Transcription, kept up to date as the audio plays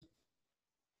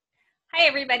Hi,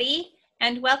 everybody,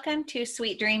 and welcome to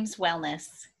Sweet Dreams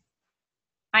Wellness.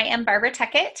 I am Barbara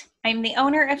Tuckett. I'm the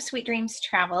owner of Sweet Dreams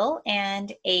Travel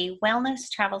and a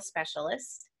wellness travel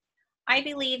specialist. I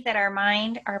believe that our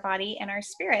mind, our body, and our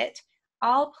spirit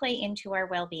all play into our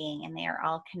well-being, and they are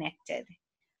all connected.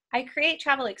 I create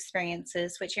travel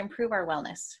experiences which improve our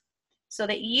wellness so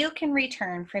that you can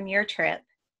return from your trip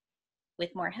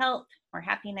with more health, more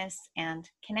happiness, and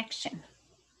connection.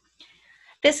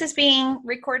 This is being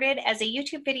recorded as a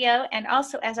YouTube video and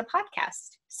also as a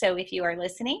podcast. So if you are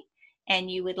listening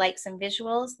and you would like some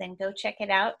visuals, then go check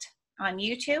it out on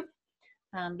YouTube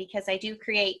because I do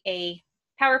create a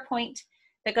PowerPoint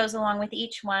that goes along with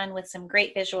each one with some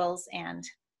great visuals and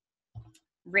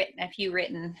a few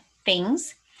written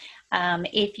things.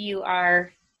 If you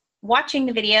are watching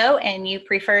the video and you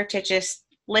prefer to just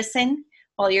listen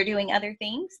while you're doing other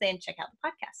things, then check out the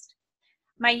podcast.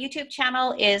 My YouTube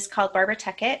channel is called Barbara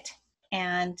Tuckett,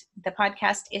 and the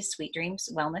podcast is Sweet Dreams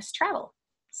Wellness Travel.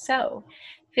 So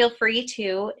feel free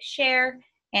to share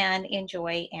and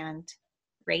enjoy and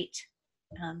rate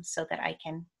so that I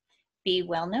can be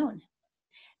well known.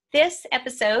 This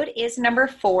episode is number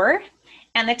 4,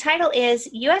 and the title is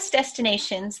U.S.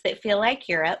 Destinations That Feel Like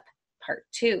Europe, Part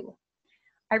 2.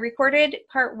 I recorded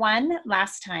Part 1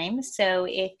 last time, so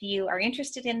if you are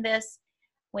interested in this,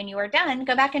 when you are done,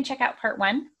 go back and check out Part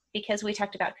 1 because we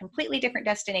talked about completely different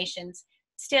destinations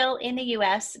still in the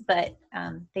U.S., but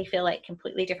they feel like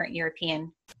completely different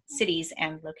European cities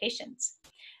and locations.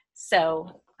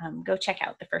 So go check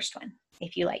out the first one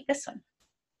if you like this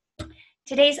one.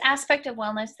 Today's aspect of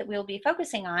wellness that we'll be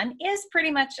focusing on is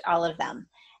pretty much all of them.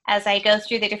 As I go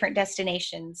through the different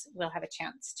destinations, we'll have a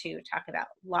chance to talk about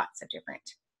lots of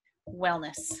different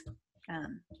wellness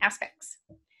aspects.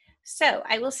 So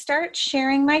I will start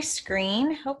sharing my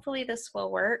screen. Hopefully this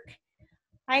will work.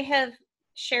 I have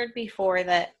shared before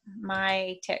that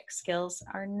my tech skills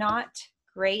are not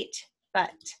great, but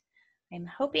I'm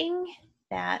hoping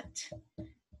that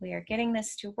we are getting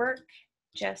this to work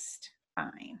just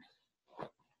fine.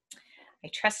 I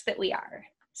trust that we are.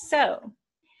 So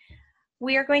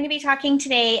we are going to be talking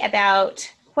today about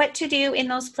what to do in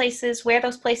those places, where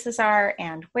those places are,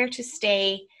 and where to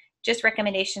stay. Just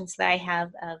recommendations that I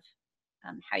have of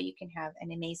how you can have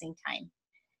an amazing time,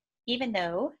 even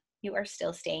though you are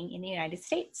still staying in the United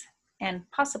States and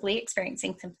possibly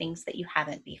experiencing some things that you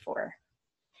haven't before.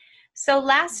 So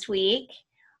last week,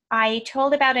 I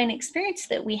told about an experience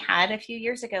that we had a few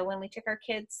years ago when we took our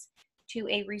kids to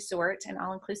a resort, an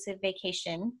all-inclusive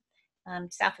vacation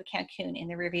south of Cancun in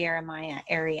the Riviera Maya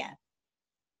area.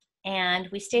 And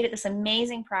we stayed at this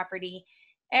amazing property.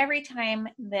 Every time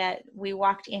that we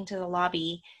walked into the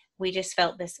lobby, we just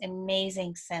felt this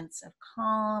amazing sense of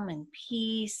calm and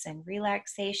peace and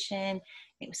relaxation.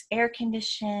 It was air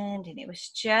conditioned and it was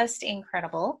just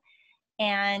incredible.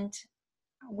 And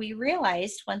we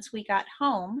realized once we got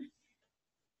home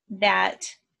that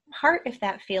part of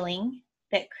that feeling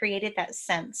that created that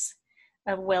sense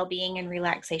of well-being and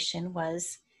relaxation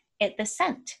was the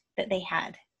scent that they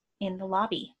had in the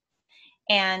lobby.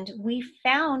 And we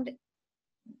found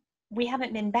we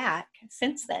haven't been back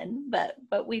since then,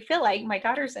 but we feel like, my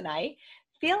daughters and I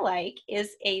feel like,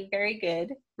 is a very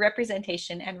good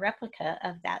representation and replica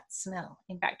of that smell.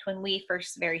 In fact, when we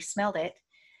first smelled it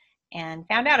and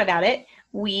found out about it,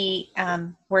 we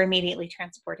were immediately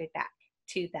transported back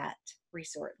to that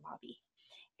resort lobby.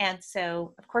 And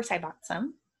so, of course, I bought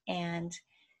some, and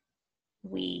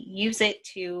we use it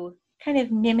to kind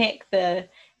of mimic the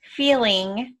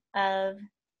feeling of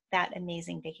that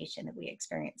amazing vacation that we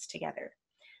experienced together.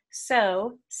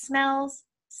 So smells,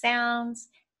 sounds,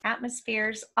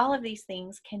 atmospheres, all of these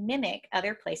things can mimic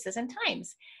other places and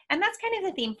times. And that's kind of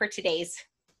the theme for today's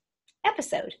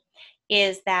episode,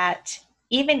 is that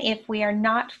even if we are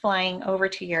not flying over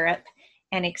to Europe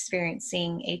and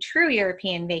experiencing a true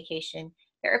European vacation,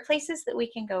 there are places that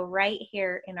we can go right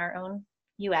here in our own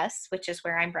US, which is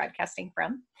where I'm broadcasting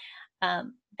from,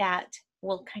 that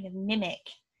will kind of mimic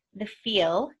the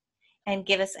feel and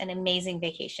give us an amazing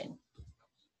vacation.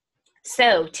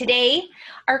 So today,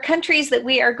 our countries that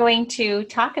we are going to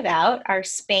talk about are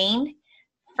Spain,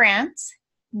 France,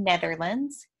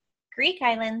 Netherlands, Greek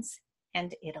islands,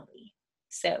 and Italy.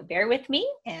 So bear with me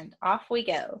and off we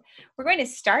go. We're going to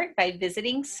start by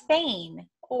visiting Spain,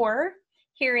 or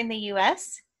here in the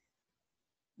US,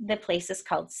 the place is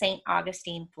called St.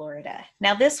 Augustine, Florida.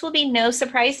 Now this will be no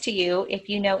surprise to you if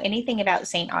you know anything about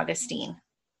St. Augustine.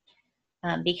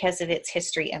 Because of its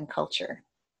history and culture.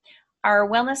 Our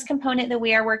wellness component that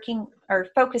we are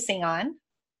focusing on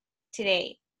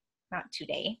today,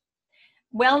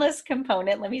 wellness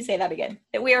component, let me say that again,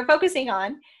 that we are focusing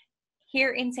on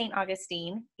here in St.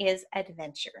 Augustine is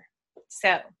adventure.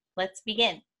 So let's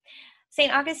begin.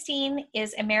 St. Augustine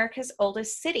is America's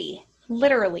oldest city,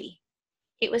 literally.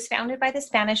 It was founded by the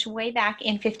Spanish way back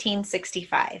in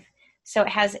 1565. So it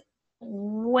has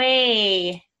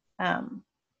way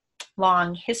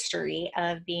long history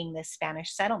of being this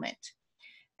Spanish settlement.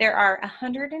 There are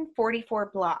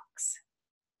 144 blocks.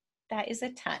 That is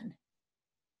a ton.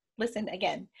 Listen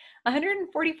again,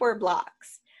 144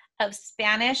 blocks of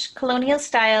Spanish colonial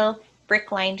style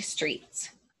brick-lined streets.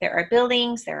 There are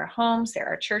buildings, there are homes, there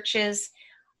are churches,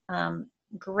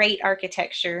 great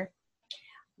architecture.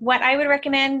 What I would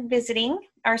recommend visiting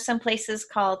are some places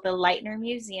called the Lightner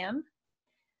Museum,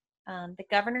 the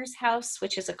Governor's House,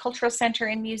 which is a cultural center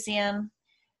and museum,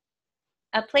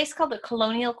 a place called the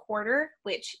Colonial Quarter,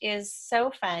 which is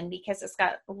so fun because it's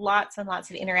got lots and lots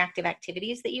of interactive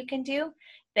activities that you can do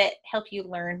that help you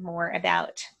learn more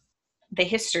about the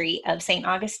history of St.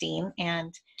 Augustine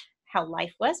and how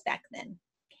life was back then.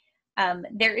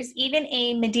 There is even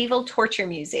a medieval torture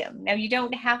museum. Now, you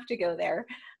don't have to go there.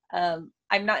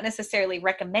 I'm not necessarily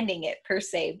recommending it per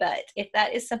se, but if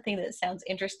that is something that sounds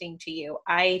interesting to you,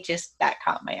 that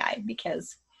caught my eye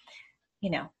because,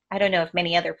 I don't know of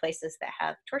many other places that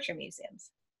have torture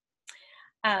museums.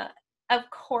 Of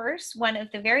course, one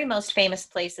of the very most famous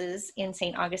places in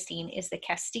St. Augustine is the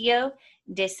Castillo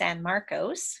de San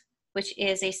Marcos, which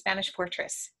is a Spanish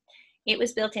fortress. It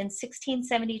was built in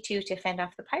 1672 to fend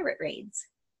off the pirate raids.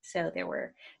 So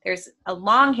there's a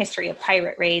long history of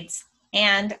pirate raids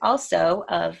and also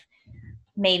of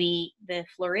maybe the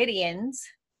Floridians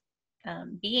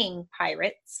being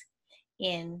pirates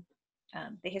in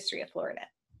the history of Florida.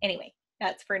 Anyway,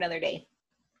 that's for another day.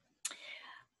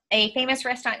 A famous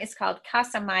restaurant is called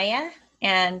Casa Maya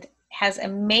and has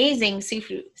amazing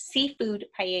seafood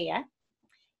paella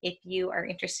if you are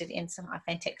interested in some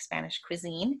authentic Spanish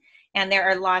cuisine. And there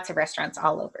are lots of restaurants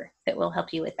all over that will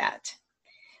help you with that.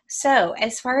 So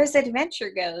as far as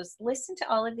adventure goes, listen to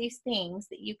all of these things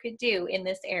that you could do in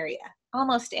this area,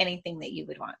 almost anything that you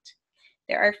would want.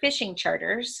 There are fishing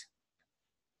charters.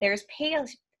 There's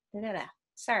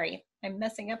I'm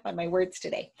messing up on my words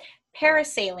today.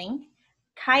 Parasailing,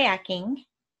 kayaking,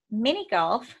 mini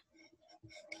golf.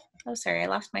 Oh, sorry, I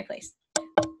lost my place.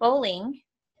 Bowling,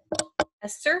 a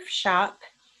surf shop,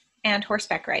 and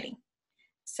horseback riding.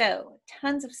 So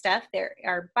tons of stuff. There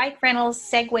are bike rentals,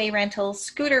 Segway rentals,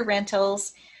 scooter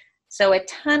rentals. So a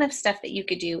ton of stuff that you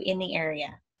could do in the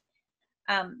area.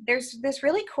 There's this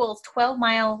really cool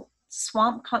 12-mile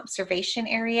swamp conservation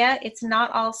area. It's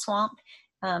not all swamp.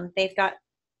 They've got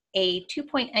a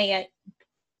 2.8,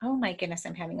 oh my goodness,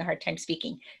 I'm having a hard time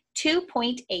speaking,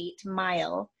 2.8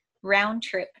 mile round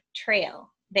trip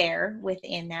trail there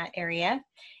within that area.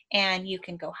 And you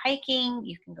can go hiking,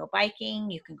 you can go biking,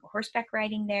 you can go horseback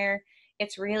riding there.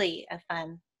 It's really a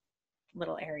fun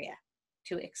little area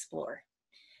to explore.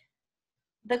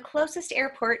 The closest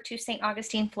airport to St.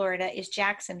 Augustine, Florida is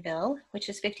Jacksonville, which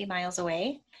is 50 miles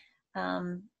away.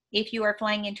 If you are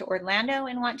flying into Orlando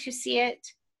and want to see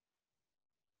it,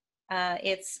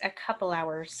 it's a couple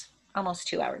hours, almost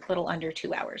 2 hours, a little under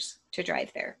 2 hours to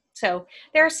drive there. So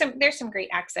there's some great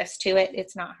access to it.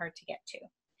 It's not hard to get to.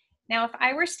 Now, if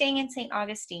I were staying in St.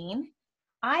 Augustine,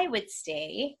 I would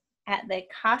stay at the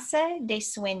Casa de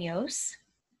Sueños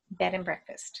bed and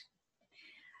breakfast.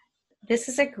 This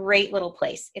is a great little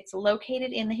place. It's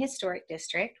located in the historic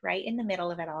district, right in the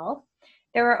middle of it all.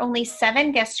 There are only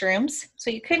 7 guest rooms, so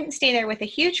you couldn't stay there with a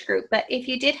huge group, but if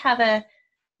you did have a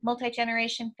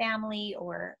multi-generation family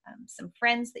or some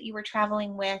friends that you were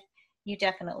traveling with, you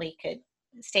definitely could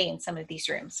stay in some of these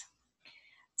rooms.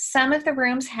 Some of the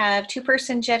rooms have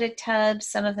 2-person jetted tubs,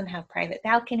 some of them have private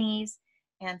balconies,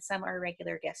 and some are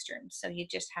regular guest rooms. So you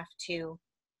just have to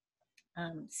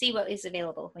see what is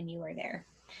available when you are there.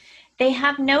 They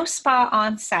have no spa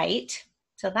on site,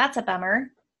 so that's a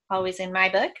bummer, always in my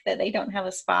book, that they don't have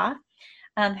a spa.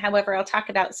 However, I'll talk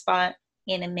about spa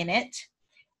in a minute.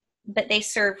 But they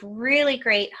serve really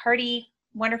great, hearty,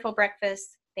 wonderful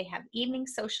breakfasts. They have evening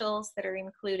socials that are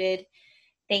included.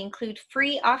 They include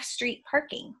free off-street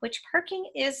parking, which parking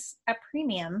is a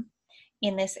premium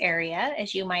in this area,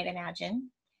 as you might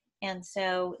imagine. And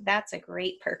so that's a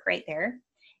great perk right there.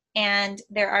 And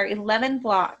there are 11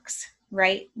 blocks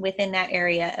right within that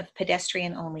area of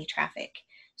pedestrian-only traffic.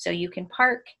 So you can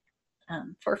park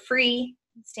for free,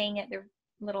 staying at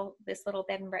this little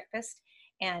bed and breakfast,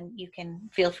 and you can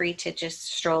feel free to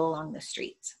just stroll along the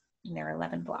streets. And there are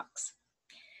 11 blocks.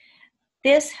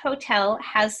 This hotel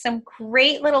has some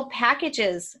great little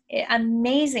packages,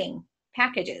 amazing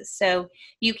packages. So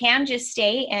you can just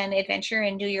stay and adventure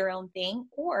and do your own thing,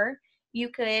 or you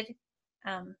could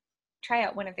try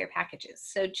out one of their packages.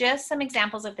 So just some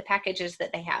examples of the packages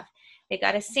that they have. They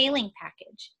got a sailing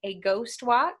package, a ghost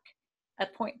walk, a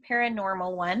point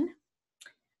paranormal one,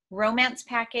 romance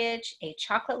package, a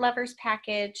chocolate lovers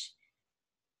package,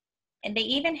 and they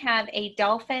even have a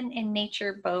dolphin and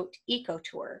nature boat eco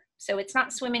tour. So it's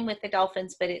not swimming with the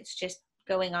dolphins, but it's just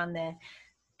going on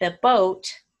the boat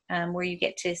where you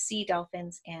get to see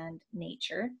dolphins and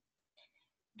nature.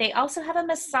 They also have a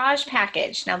massage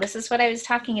package. Now, this is what I was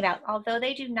talking about. Although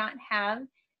they do not have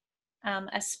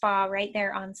a spa right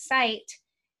there on site,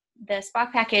 the spa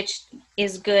package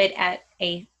is good at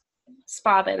a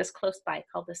spa that is close by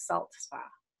called the Salt Spa.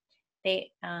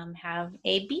 They have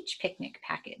a beach picnic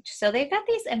package. So they've got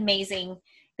these amazing,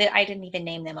 that I didn't even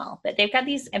name them all, but they've got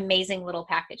these amazing little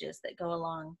packages that go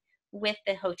along with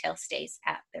the hotel stays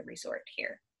at the resort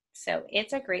here. So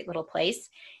it's a great little place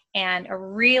and a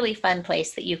really fun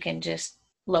place that you can just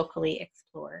locally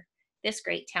explore this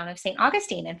great town of St.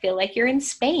 Augustine and feel like you're in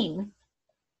Spain.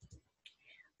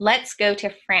 Let's go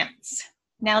to France.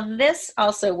 Now, this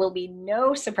also will be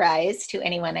no surprise to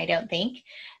anyone, I don't think,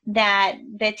 that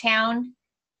the town,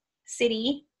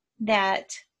 city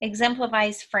that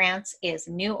exemplifies France is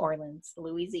New Orleans,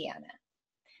 Louisiana.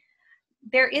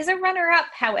 There is a runner-up,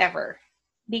 however,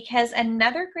 because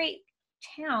another great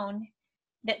town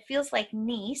that feels like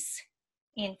Nice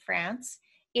in France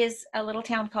is a little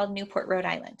town called Newport, Rhode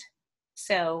Island.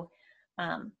 So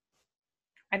I'm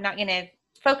not going to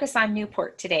focus on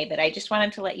Newport today, but I just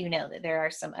wanted to let you know that there are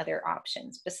some other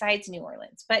options besides New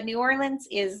Orleans. But New Orleans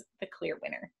is the clear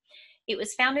winner. It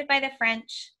was founded by the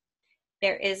French.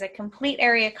 There is a complete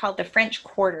area called the French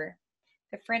Quarter.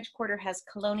 The French Quarter has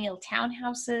colonial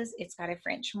townhouses. It's got a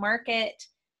French market,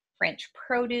 French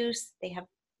produce. They have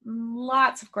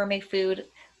lots of gourmet food,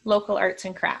 local arts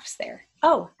and crafts there.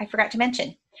 Oh, I forgot to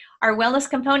mention our wellness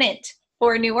component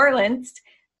for New Orleans.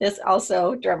 This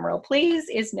also, drum roll please,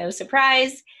 is no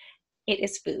surprise. It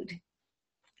is food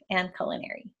and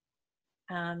culinary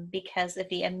because of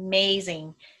the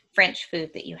amazing French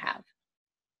food that you have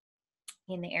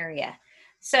in the area.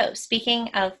 So speaking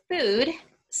of food,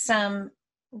 some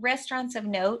restaurants of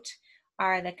note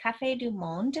are the Café du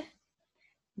Monde,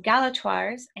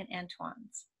 Galatoire's, and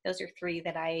Antoine's. Those are three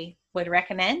that I would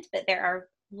recommend, but there are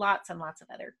lots and lots of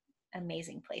other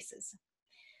amazing places.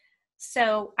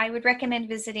 So I would recommend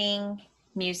visiting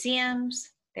museums.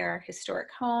 There are historic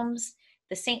homes,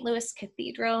 the St. Louis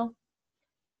Cathedral,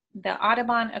 the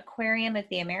Audubon Aquarium of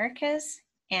the Americas,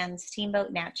 and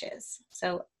Steamboat Natchez.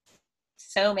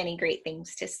 So many great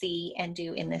things to see and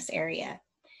do in this area.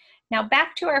 Now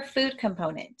back to our food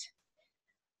component.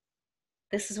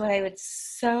 This is what I would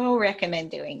so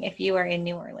recommend doing if you are in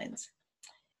New Orleans.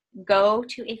 Go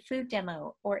to a food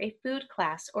demo or a food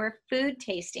class or food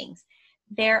tastings.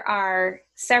 There are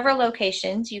several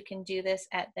locations. You can do this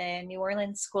at the New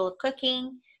Orleans School of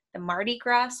Cooking, the Mardi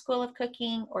Gras School of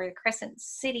Cooking, or the Crescent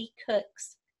City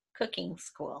Cooks Cooking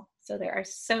School. So there are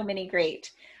so many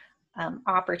great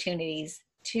opportunities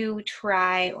to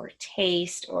try or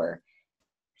taste or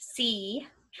see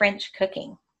French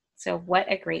cooking. So what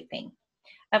a great thing.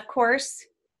 Of course,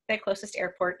 the closest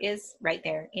airport is right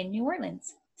there in New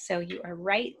Orleans. So you are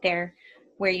right there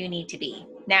where you need to be.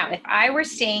 Now, if I were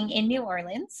staying in New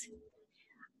Orleans,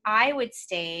 I would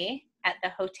stay at the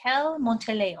Hotel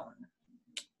Monteleone.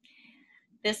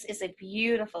 This is a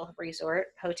beautiful resort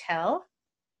hotel.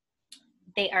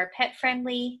 They are pet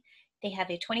friendly. They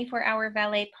have a 24-hour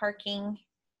valet parking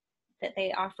that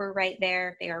they offer right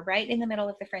there. They are right in the middle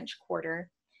of the French Quarter.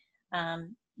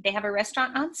 They have a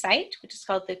restaurant on site, which is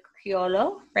called the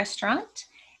Criollo Restaurant.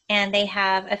 And they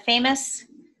have a famous,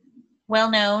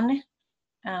 well-known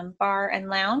bar and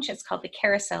lounge. It's called the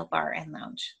Carousel Bar and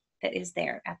Lounge that is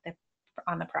there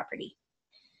on the property.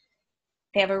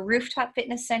 They have a rooftop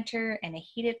fitness center and a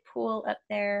heated pool up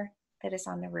there that is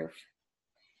on the roof.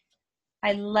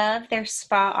 I love their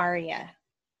spa area.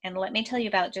 And let me tell you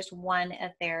about just one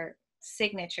of their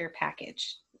signature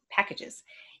packages.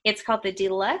 It's called the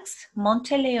Deluxe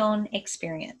Monteleone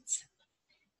Experience.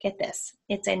 Get this.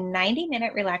 It's a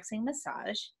 90-minute relaxing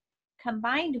massage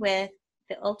combined with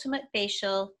the ultimate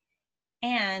facial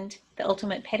and the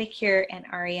ultimate pedicure and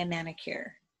Aria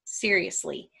manicure.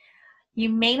 Seriously. You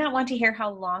may not want to hear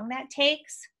how long that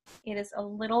takes. It is a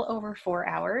little over 4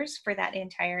 hours for that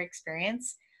entire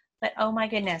experience, but oh my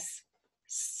goodness,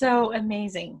 so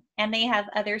amazing. And they have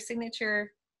other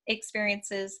signature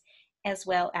experiences as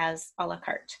well as a la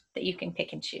carte that you can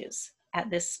pick and choose at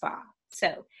this spa.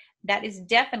 So that is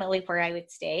definitely where I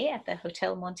would stay, at the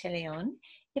Hotel Monteleone,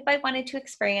 if I wanted to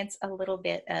experience a little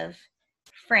bit of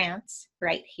France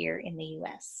right here in the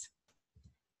US.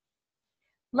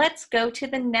 Let's go to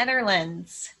the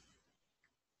Netherlands.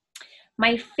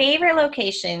 My favorite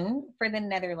location for the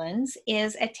Netherlands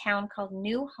is a town called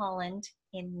New Holland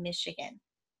in Michigan.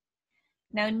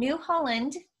 Now, New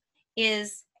Holland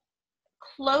is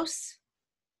close.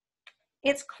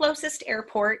 Its closest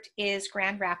airport is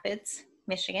Grand Rapids,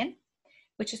 Michigan,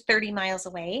 which is 30 miles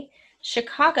away.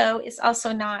 Chicago is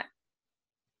also not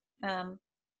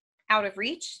out of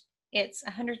reach. It's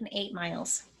 108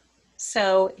 miles.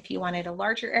 So if you wanted a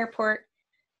larger airport,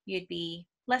 you'd be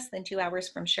less than 2 hours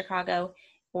from Chicago,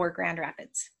 or Grand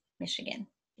Rapids, Michigan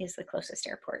is the closest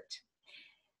airport.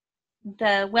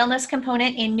 The wellness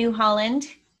component in New Holland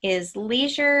is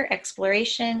leisure,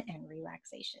 exploration, and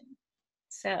relaxation.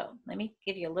 So let me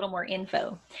give you a little more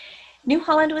info. New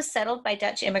Holland was settled by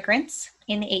Dutch immigrants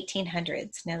in the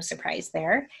 1800s, no surprise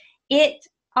there. It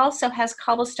also has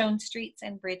cobblestone streets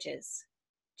and bridges,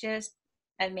 just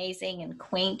amazing and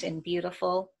quaint and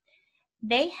beautiful.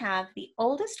 They have the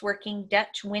oldest working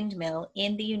Dutch windmill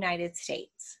in the United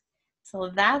States.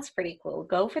 So that's pretty cool.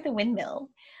 Go for the windmill.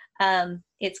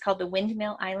 It's called the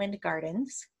Windmill Island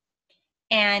Gardens.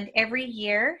 And every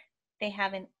year they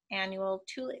have an annual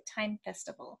Tulip Time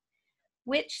Festival,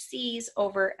 which sees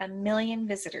over 1 million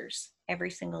visitors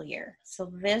every single year.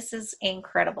 So this is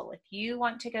incredible. If you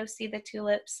want to go see the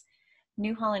tulips,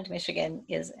 New Holland, Michigan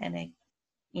is an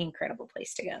incredible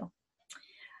place to go.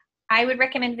 I would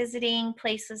recommend visiting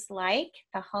places like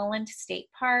the Holland State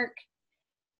Park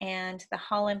and the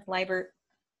Holland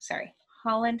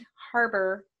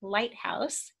Harbor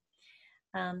Lighthouse.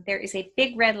 There is a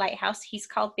Big Red Lighthouse. He's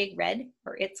called Big Red,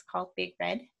 or it's called Big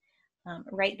Red,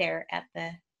 right there at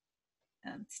the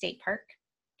state park.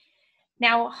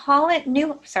 Now,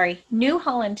 New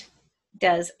Holland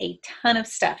does a ton of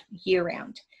stuff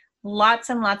year-round. Lots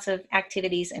and lots of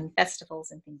activities and festivals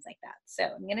and things like that. So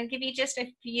I'm going to give you just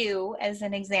a few as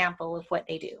an example of what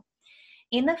they do.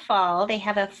 In the fall, they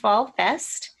have a fall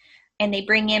fest, and they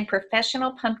bring in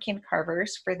professional pumpkin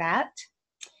carvers for that.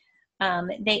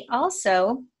 They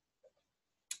also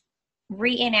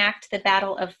reenact the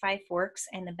Battle of Five Forks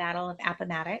and the Battle of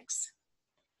Appomattox.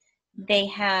 They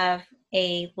have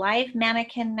a live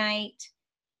mannequin night.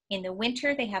 In the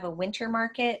winter, they have a winter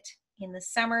market. In the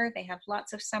summer, they have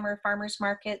lots of summer farmers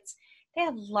markets. They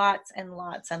have lots and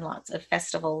lots and lots of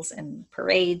festivals and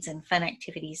parades and fun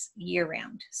activities year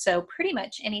round. So pretty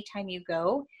much anytime you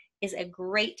go is a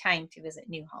great time to visit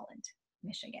New Holland,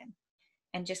 Michigan,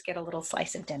 and just get a little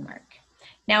slice of Denmark.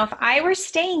 Now, if I were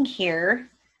staying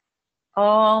here,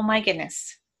 oh my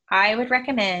goodness, I would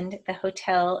recommend the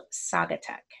Hotel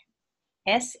Saugatuck,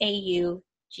 Saugatuck, if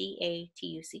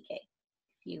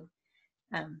you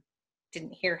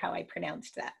didn't hear how I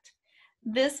pronounced that.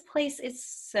 This place is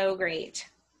so great.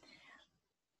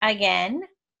 Again,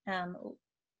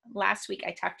 last week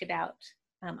I talked about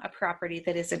a property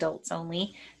that is adults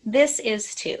only. This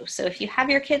is too. So if you have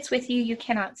your kids with you, you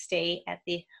cannot stay at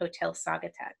the Hotel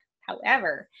Saugatuck.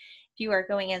 However, if you are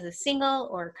going as a single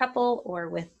or a couple or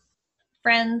with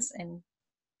friends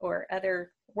or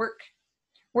other work,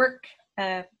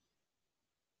 I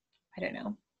don't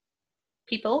know,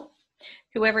 people,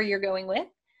 whoever you're going with,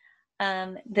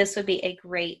 this would be a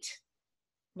great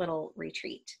little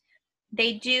retreat.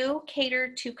 They do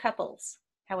cater to couples,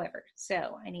 however,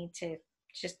 so I need to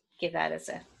just give that as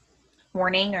a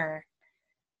warning or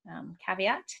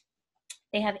caveat.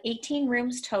 They have 18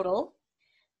 rooms total.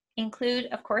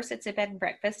 Of course, it's a bed and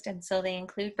breakfast, and so they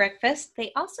include breakfast.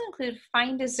 They also include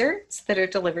fine desserts that are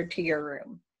delivered to your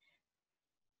room.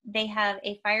 They have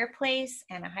a fireplace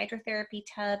and a hydrotherapy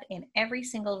tub in every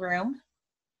single room.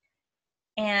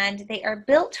 And they are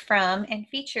built from and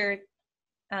featured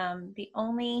the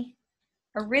only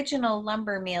original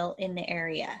lumber mill in the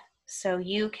area. So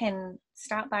you can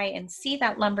stop by and see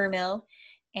that lumber mill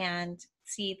and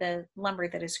see the lumber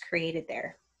that is created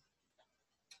there.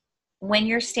 When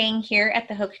you're staying here at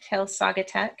the Hotel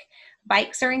Saugatuck,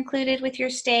 bikes are included with your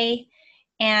stay.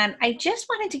 And I just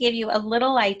wanted to give you a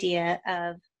little idea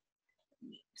of,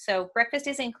 so breakfast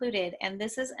is included, and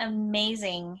this is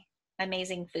amazing,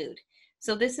 amazing food.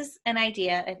 So this is an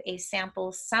idea of a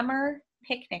sample summer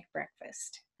picnic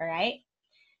breakfast, all right?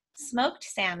 Smoked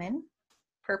salmon,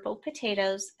 purple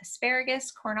potatoes, asparagus,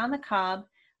 corn on the cob,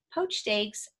 poached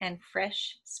eggs, and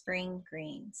fresh spring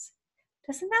greens.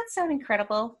 Doesn't that sound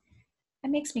incredible?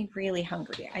 That makes me really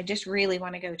hungry. I just really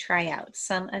want to go try out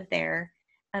some of their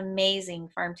amazing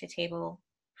farm-to-table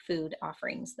food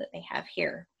offerings that they have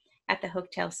here at the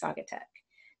Hotel Saugatuck,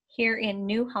 here in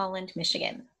New Holland,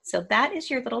 Michigan. So that is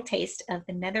your little taste of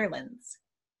the Netherlands.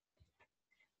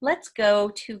 Let's go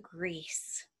to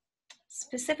Greece,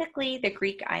 specifically the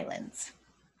Greek islands.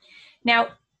 Now,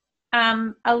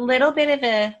 A little bit of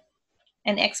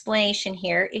an explanation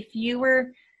here. If you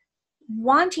were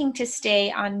wanting to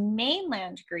stay on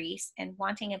mainland Greece and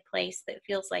wanting a place that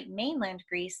feels like mainland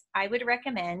Greece, I would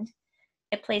recommend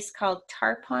a place called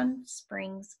Tarpon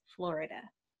Springs, Florida.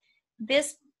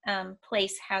 This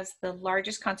place has the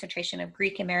largest concentration of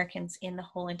Greek Americans in the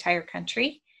whole entire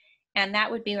country, and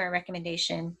that would be my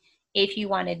recommendation if you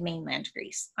wanted mainland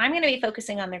Greece. I'm going to be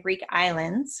focusing on the Greek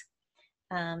islands,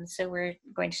 so we're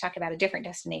going to talk about a different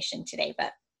destination today,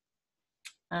 but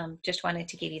just wanted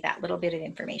to give you that little bit of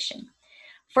information.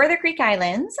 For the Greek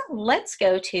islands, let's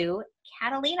go to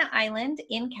Catalina Island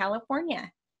in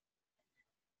California.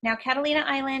 Now, Catalina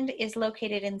Island is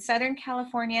located in Southern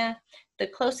California. The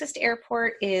closest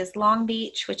airport is Long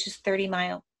Beach, which is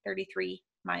 33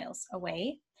 miles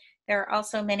away. There are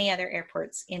also many other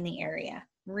airports in the area,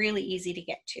 really easy to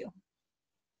get to.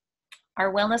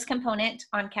 Our wellness component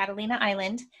on Catalina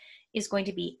Island is going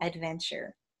to be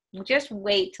adventure. Just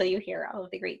wait till you hear all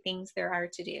of the great things there are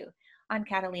to do on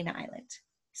Catalina Island.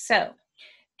 So,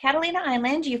 Catalina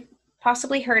Island, you've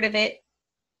possibly heard of it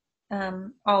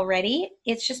already.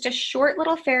 It's just a short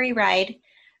little ferry ride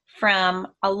from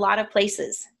a lot of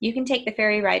places. You can take the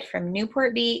ferry ride from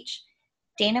Newport Beach,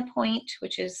 Dana Point,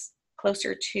 which is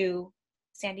closer to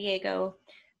San Diego,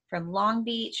 from Long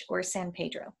Beach, or San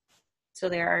Pedro. So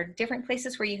there are different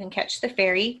places where you can catch the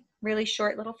ferry, really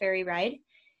short little ferry ride.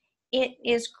 It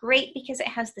is great because it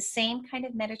has the same kind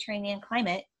of Mediterranean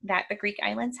climate that the Greek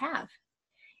islands have.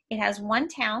 It has one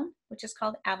town, which is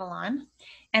called Avalon,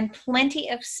 and plenty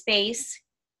of space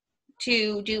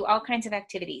to do all kinds of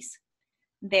activities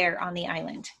there on the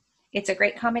island. It's a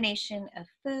great combination of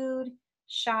food,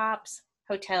 shops,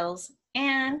 hotels,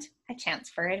 and a chance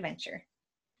for adventure.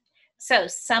 So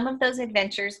some of those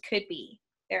adventures could be,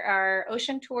 there are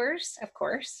ocean tours, of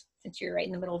course, since you're right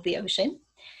in the middle of the ocean.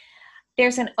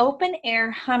 There's an open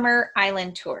air Hummer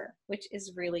Island tour, which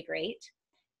is really great.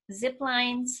 Zip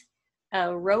lines,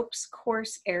 a ropes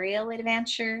course aerial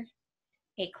adventure,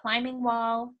 a climbing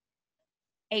wall,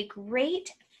 a great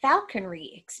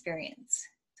falconry experience.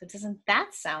 So doesn't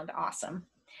that sound awesome?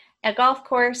 A golf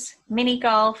course, mini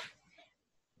golf.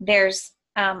 There's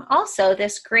also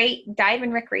this great dive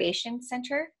and recreation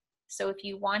center. So if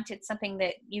you wanted something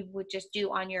that you would just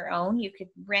do on your own, you could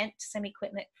rent some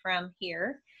equipment from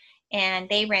here. And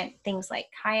they rent things like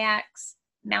kayaks,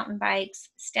 mountain bikes,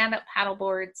 stand-up paddle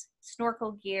boards,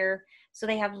 snorkel gear. So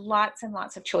they have lots and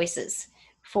lots of choices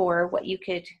for what you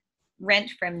could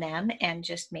rent from them and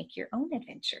just make your own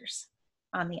adventures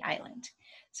on the island.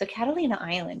 So Catalina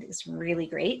Island is really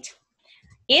great.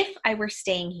 If I were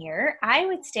staying here, I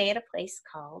would stay at a place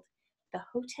called the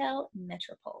Hotel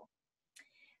Metropole.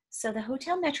 So the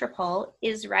Hotel Metropole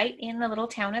is right in the little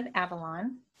town of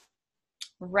Avalon,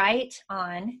 right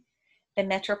on the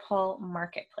Metropole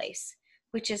Marketplace,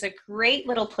 which is a great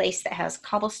little place that has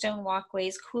cobblestone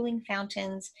walkways, cooling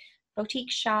fountains,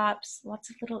 boutique shops, lots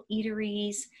of little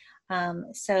eateries.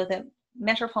 So the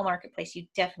Metropole Marketplace, you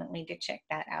definitely need to check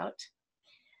that out.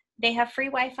 They have free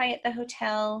Wi-Fi at the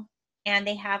hotel, and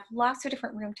they have lots of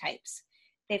different room types.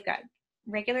 They've got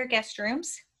regular guest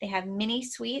rooms, they have mini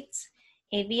suites,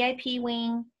 a VIP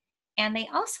wing, and they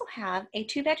also have a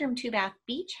 2-bedroom, 2-bath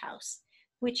beach house,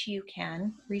 which you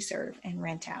can reserve and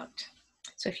rent out.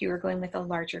 So if you were going with a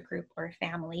larger group or a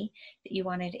family that you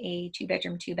wanted a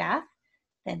 2-bedroom, 2-bath,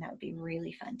 then that would be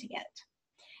really fun to get.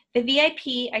 The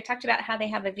VIP, I talked about how they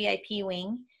have a VIP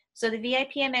wing. So the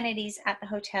VIP amenities at the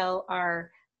hotel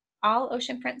are all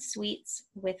oceanfront suites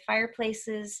with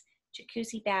fireplaces,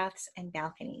 jacuzzi baths, and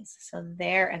balconies. So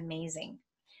they're amazing.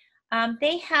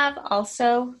 They have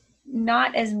also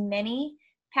not as many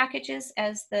packages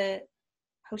as the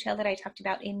hotel that I talked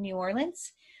about in New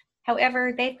Orleans.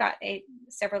 However, they've got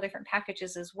several different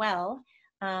packages as well.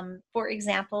 For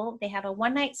example, they have a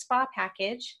 1-night spa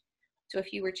package. So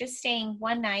if you were just staying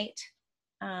one night,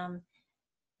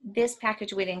 this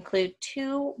package would include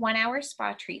 2 one-hour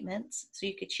spa treatments. So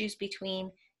you could choose between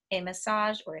a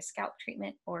massage or a scalp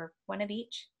treatment or one of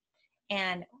each,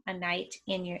 and a night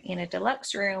in a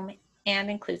deluxe room, and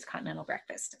includes continental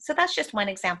breakfast. So that's just one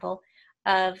example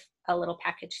of a little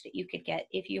package that you could get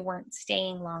if you weren't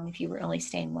staying long. If you were only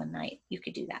staying one night, you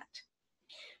could do that.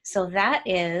 So that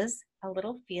is a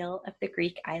little feel of the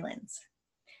Greek islands.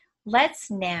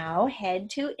 Let's now head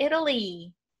to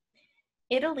Italy.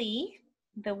 Italy,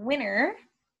 the winner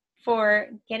for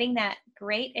getting that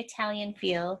great Italian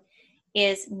feel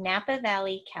is Napa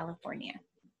Valley, California,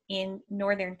 in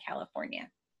Northern California.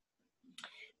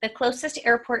 The closest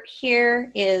airport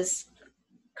here is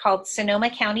called Sonoma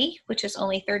County, which is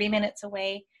only 30 minutes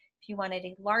away. If you wanted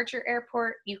a larger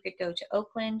airport, you could go to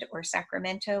Oakland or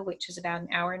Sacramento, which is about an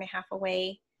hour and a half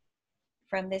away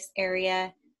from this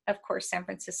area. Of course, San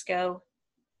Francisco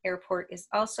airport is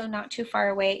also not too far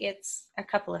away. It's a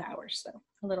couple of hours, so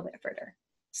a little bit further.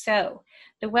 So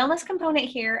the wellness component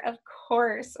here, of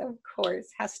course,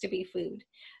 has to be food.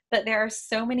 But there are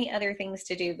so many other things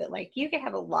to do that, like, you could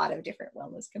have a lot of different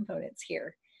wellness components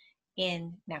here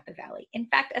in Napa Valley. In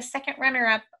fact, a second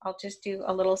runner-up, I'll just do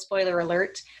a little spoiler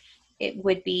alert, it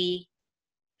would be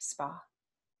spa.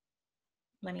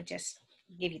 Let me just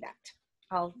give you that.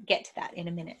 I'll get to that in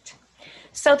a minute.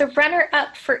 So the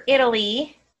runner-up for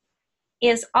Italy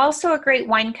is also a great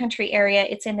wine country area.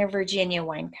 It's in the Virginia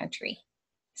wine country.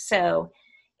 So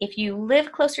if you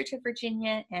live closer to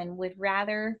Virginia and would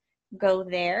rather go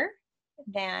there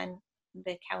than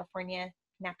the California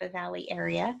Napa Valley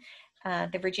area,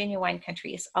 the Virginia wine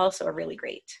country is also a really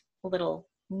great little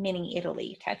mini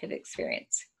Italy type of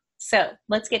experience. So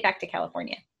let's get back to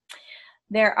California.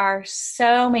 There are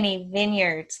so many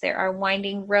vineyards, there are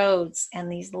winding roads,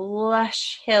 and these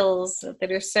lush hills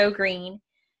that are so green,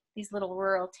 these little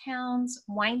rural towns,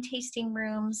 wine tasting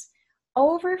rooms,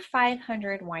 over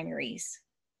 500 wineries,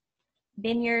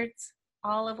 vineyards,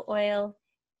 olive oil,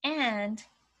 and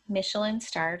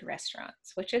Michelin-starred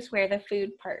restaurants, which is where the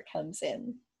food part comes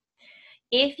in.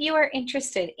 If you are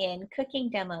interested in cooking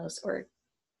demos or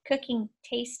cooking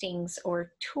tastings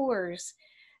or tours,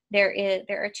 there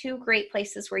are two great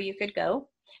places where you could go.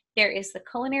 There is the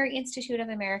Culinary Institute of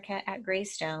America at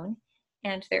Greystone,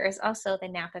 and there is also the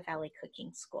Napa Valley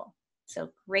Cooking School.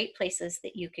 So great places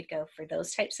that you could go for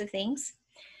those types of things.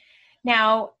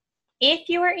 Now, if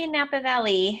you are in Napa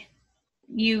Valley,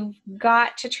 you've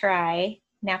got to try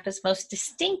Napa's most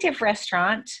distinctive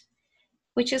restaurant,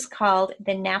 which is called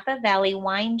the Napa Valley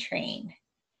Wine Train.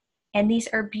 And these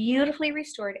are beautifully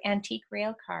restored antique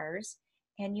rail cars,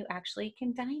 and you actually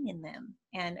can dine in them.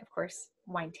 And of course,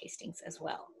 wine tastings as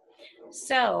well.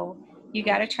 So you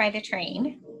got to try the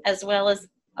train, as well as,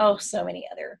 so many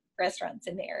other restaurants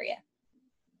in the area.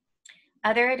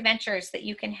 Other adventures that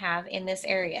you can have in this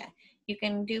area. You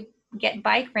can get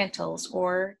bike rentals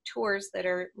or tours that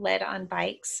are led on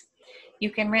bikes.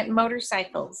 You can rent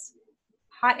motorcycles,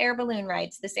 hot air balloon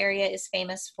rides. This area is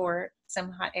famous for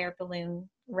some hot air balloon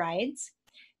rides.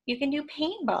 You can do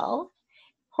paintball,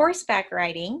 horseback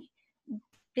riding,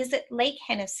 visit Lake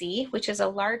Hennessy, which is a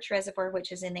large reservoir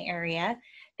which is in the area.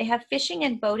 They have fishing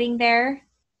and boating there,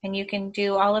 and you can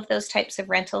do all of those types of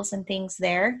rentals and things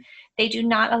there. They do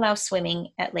not allow swimming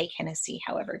at Lake Hennessy,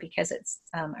 however, because it's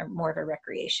more of a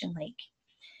recreation lake.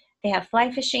 They have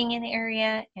fly fishing in the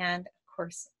area, and of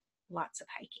course, lots of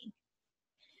hiking.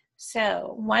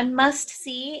 So one must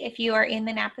see if you are in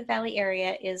the Napa Valley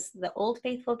area is the Old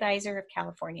Faithful Geyser of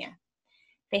California.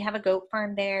 They have a goat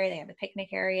farm there, they have a picnic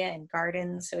area and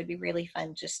gardens, so it'd be really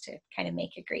fun just to kind of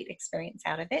make a great experience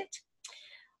out of it.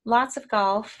 Lots of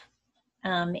golf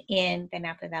in the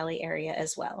Napa Valley area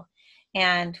as well.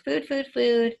 And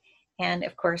food, and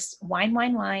of course,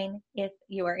 wine, if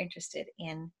you are interested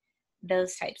in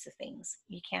those types of things.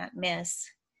 You can't miss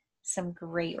some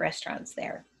great restaurants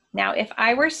there. Now, if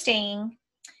I were staying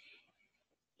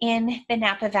in the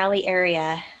Napa Valley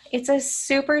area, it's a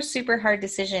super, super hard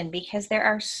decision because there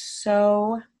are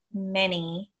so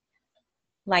many,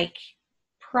 like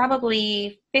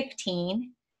probably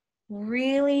 15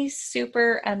 really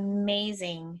super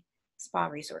amazing spa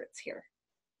resorts here.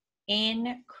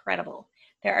 Incredible.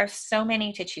 There are so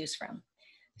many to choose from.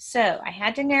 So I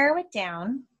had to narrow it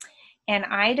down, and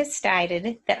I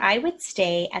decided that I would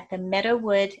stay at the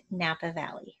Meadowood Napa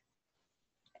Valley.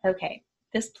 Okay,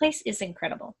 this place is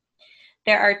incredible.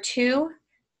 There are 2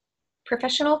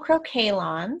 professional croquet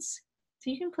lawns, so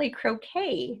you can play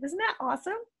croquet. Isn't that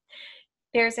awesome?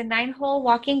 There's a 9-hole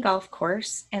walking golf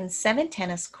course and 7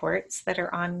 tennis courts that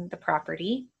are on the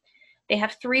property. They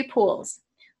have 3 pools.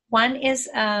 One is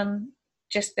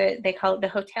they call it the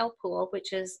hotel pool,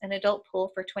 which is an adult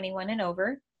pool for 21 and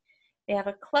over. They have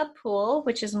a club pool,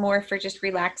 which is more for just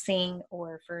relaxing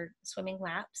or for swimming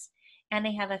laps. And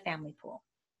they have a family pool.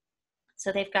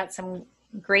 So they've got some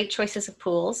great choices of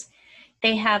pools.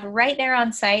 They have right there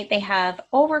on site, they have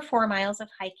over 4 miles of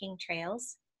hiking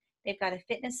trails. They've got a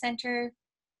fitness center,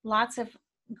 lots of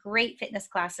great fitness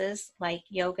classes like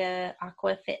yoga,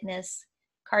 aqua fitness,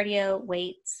 cardio,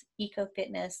 weights, eco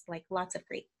fitness, like lots of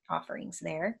great offerings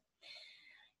there.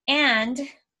 And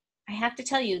I have to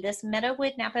tell you, this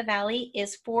Meadowood Napa Valley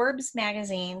is Forbes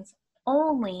magazine's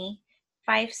only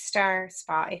 5-star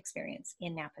spa experience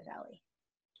in Napa Valley.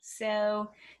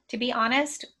 So to be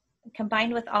honest,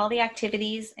 combined with all the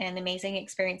activities and amazing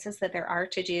experiences that there are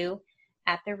to do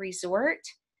at the resort,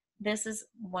 this is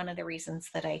one of the reasons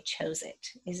that I chose it,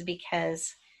 is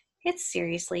because it's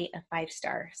seriously a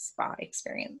 5-star spa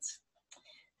experience.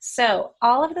 So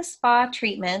all of the spa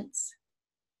treatments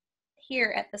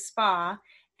here at the spa,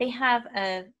 they have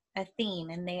a theme,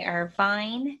 and they are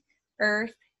vine,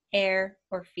 earth, air,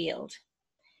 or field.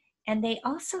 And they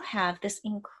also have this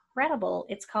incredible,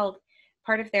 it's called,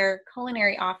 part of their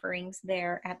culinary offerings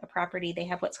there at the property, they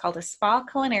have what's called a spa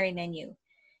culinary menu.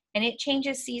 And it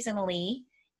changes seasonally,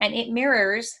 and it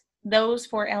mirrors those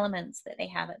 4 elements that they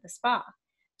have at the spa.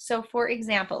 So for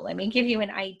example, let me give you an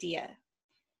idea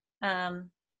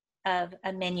of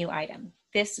a menu item.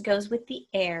 This goes with the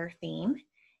air theme,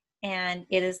 and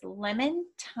it is lemon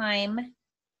thyme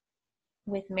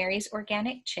with Mary's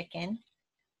organic chicken,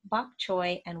 bok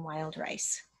choy, and wild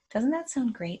rice. Doesn't that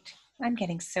sound great? I'm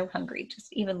getting so hungry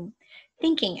just even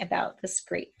thinking about this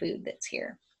great food that's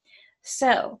here.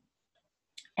 So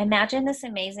imagine this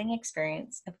amazing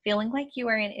experience of feeling like you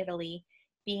are in Italy,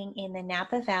 being in the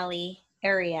Napa Valley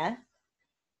area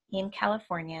in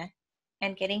California,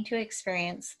 and getting to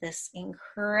experience this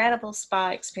incredible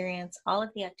spa experience, all of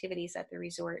the activities at the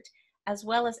resort, as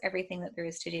well as everything that there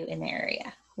is to do in the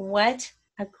area. What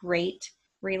a great,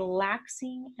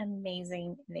 relaxing,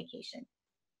 amazing vacation.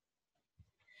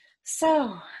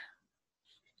 So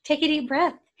take a deep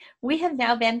breath. We have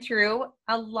now been through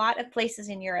a lot of places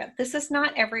in Europe. This is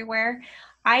not everywhere.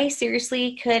 I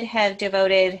seriously could have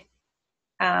devoted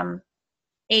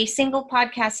a single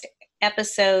podcast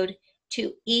episode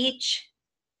to each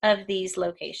of these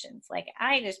locations. Like,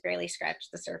 I just barely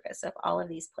scratched the surface of all of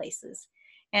these places.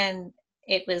 And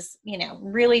it was,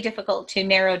 really difficult to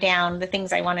narrow down the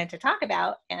things I wanted to talk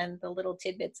about and the little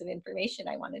tidbits of information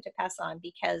I wanted to pass on,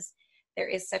 because there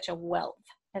is such a wealth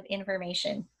of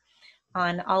information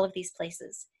on all of these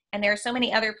places. And there are so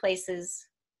many other places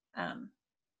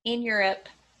in Europe,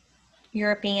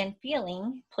 European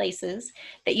feeling places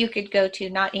that you could go to,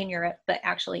 not in Europe, but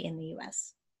actually in the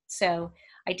US. So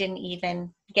I didn't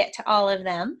even get to all of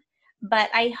them, but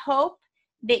I hope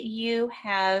that you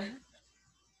have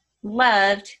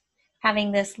loved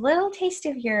having this little taste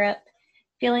of Europe,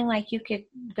 feeling like you could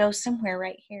go somewhere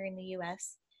right here in the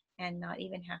US and not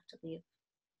even have to leave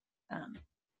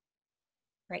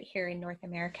right here in North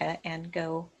America and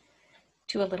go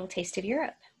to a little taste of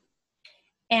Europe.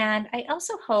 And I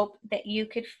also hope that you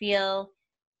could feel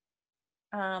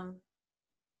how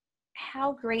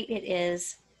great it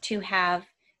is to have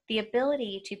the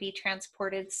ability to be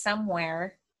transported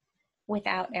somewhere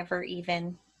without ever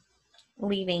even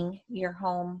leaving your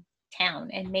hometown.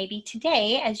 And maybe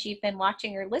today, as you've been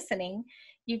watching or listening,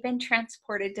 you've been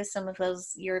transported to some of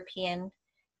those European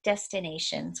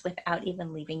destinations without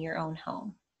even leaving your own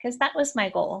home. Because that was my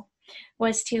goal,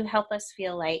 was to help us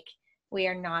feel like we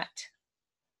are not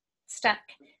stuck,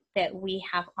 that we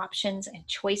have options and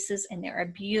choices, and there are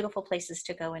beautiful places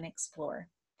to go and explore.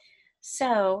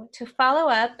 So to follow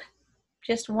up,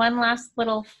 just one last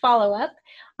little follow-up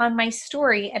on my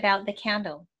story about the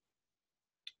candle.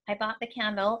 I bought the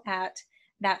candle at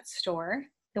that store,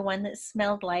 the one that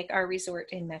smelled like our resort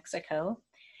in Mexico.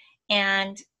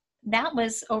 And that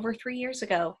was over 3 years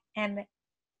ago. And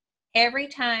every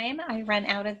time I run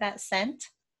out of that scent,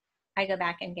 I go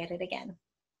back and get it again,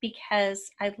 because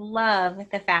I love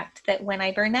the fact that when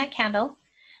I burn that candle,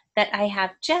 that I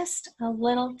have just a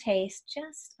little taste,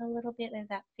 just a little bit of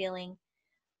that feeling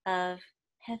of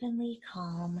heavenly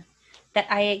calm that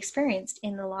I experienced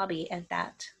in the lobby of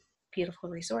that beautiful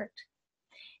resort.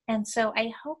 And so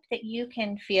I hope that you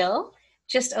can feel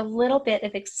just a little bit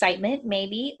of excitement,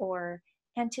 maybe, or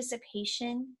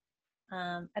anticipation,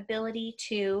 ability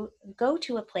to go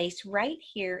to a place right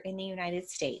here in the United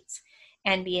States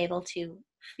and be able to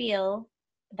feel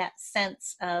that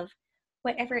sense of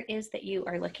whatever it is that you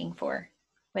are looking for,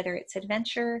 whether it's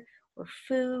adventure or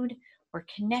food or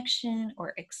connection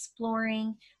or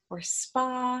exploring or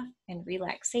spa and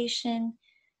relaxation,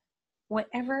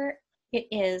 whatever it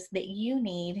is that you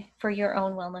need for your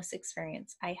own wellness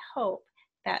experience. I hope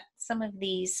that some of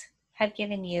these have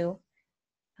given you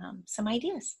some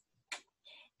ideas.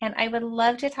 And I would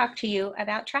love to talk to you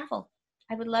about travel.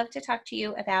 I would love to talk to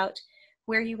you about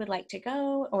where you would like to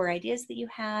go, or ideas that you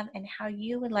have, and how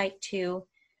you would like to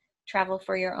travel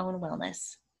for your own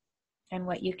wellness and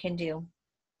what you can do.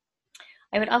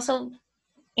 I would also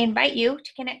invite you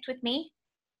to connect with me.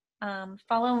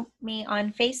 Follow me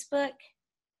on Facebook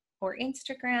or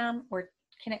Instagram, or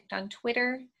connect on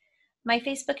Twitter. My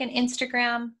Facebook and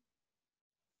Instagram,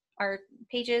 our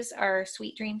pages are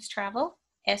Sweet Dreams Travel,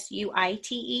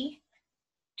 SUITE,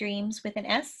 dreams with an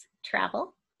S,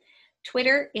 travel.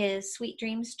 Twitter is Sweet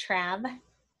Dreams Trav.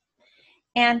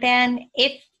 And then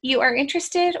if you are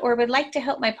interested or would like to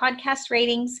help my podcast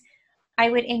ratings, I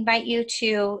would invite you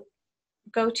to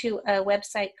go to a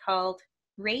website called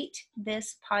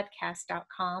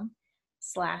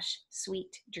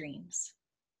ratethispodcast.com/sweetdreams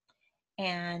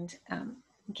and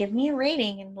give me a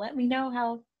rating and let me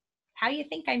know how you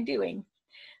think I'm doing.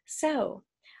 So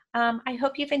I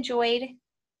hope you've enjoyed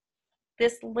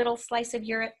this little slice of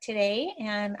Europe today,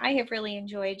 and I have really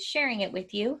enjoyed sharing it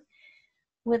with you.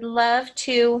 Would love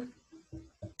to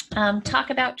talk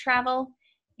about travel,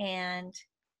 and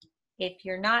if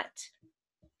you're not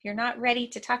ready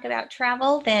to talk about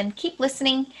travel, then keep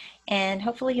listening, and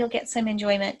hopefully you'll get some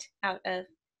enjoyment out of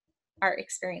our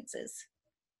experiences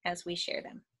as we share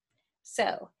them.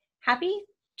 So happy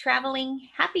traveling,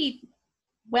 happy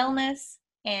wellness,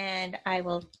 and I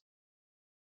will